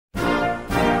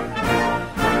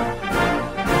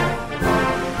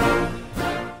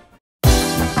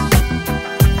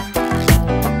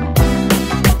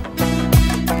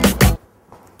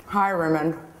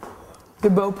Raymond.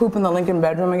 Did Bo poop in the Lincoln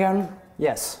bedroom again?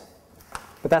 Yes,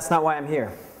 but that's not why I'm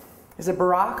here. Is it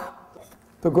Barack?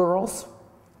 The girls?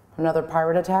 Another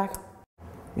pirate attack?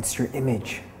 It's your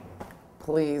image.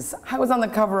 Please, I was on the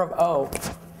cover of O.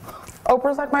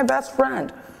 Oprah's like my best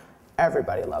friend.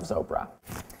 Everybody loves Oprah.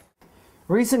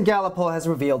 Recent Gallup poll has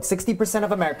revealed 60%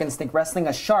 of Americans think wrestling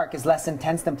a shark is less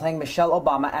intense than playing Michelle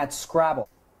Obama at Scrabble.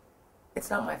 It's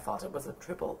not my fault it was a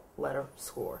triple-letter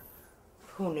score.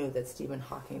 Who knew that Stephen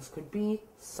Hawking could be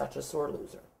such a sore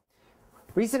loser?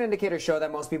 Recent indicators show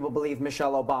that most people believe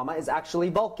Michelle Obama is actually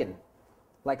Vulcan,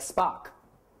 like Spock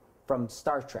from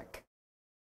Star Trek.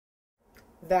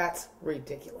 That's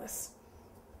ridiculous.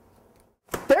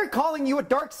 They're calling you a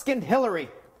dark-skinned Hillary.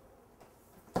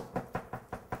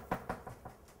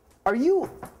 Are you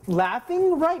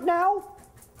laughing right now?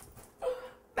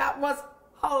 That was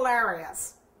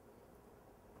hilarious.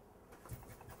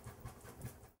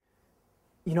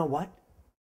 You know what?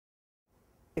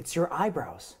 It's your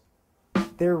eyebrows.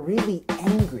 They're really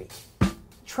angry.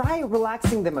 Try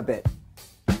relaxing them a bit.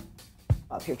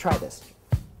 Here, try this.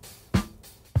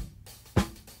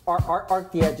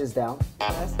 Arc the edges down.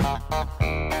 Yes.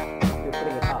 You're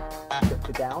putting it up.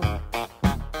 To down.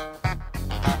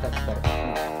 That's better.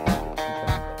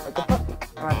 Like a puppy.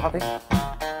 Am I a puppy?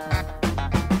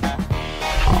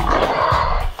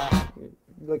 You're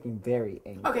looking very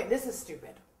angry. Okay, this is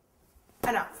stupid.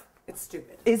 Enough. It's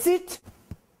stupid. Is it?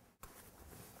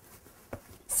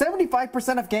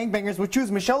 75% of gangbangers would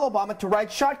choose Michelle Obama to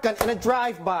ride shotgun in a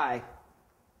drive-by.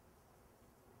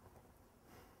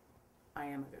 I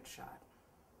am a good shot.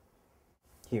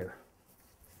 Here.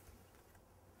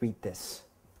 Read this.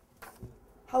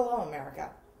 Hello,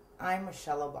 America. I'm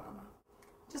Michelle Obama.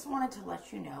 Just wanted to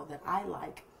let you know that I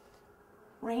like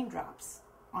raindrops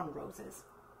on roses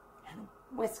and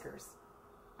whiskers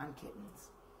on kittens.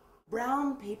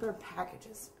 Brown paper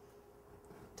packages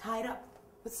tied up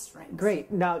with strings.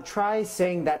 Great. Now try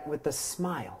saying that with a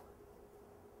smile.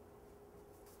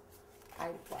 I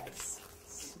was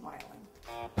smiling.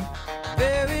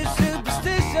 Very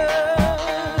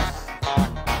superstitious.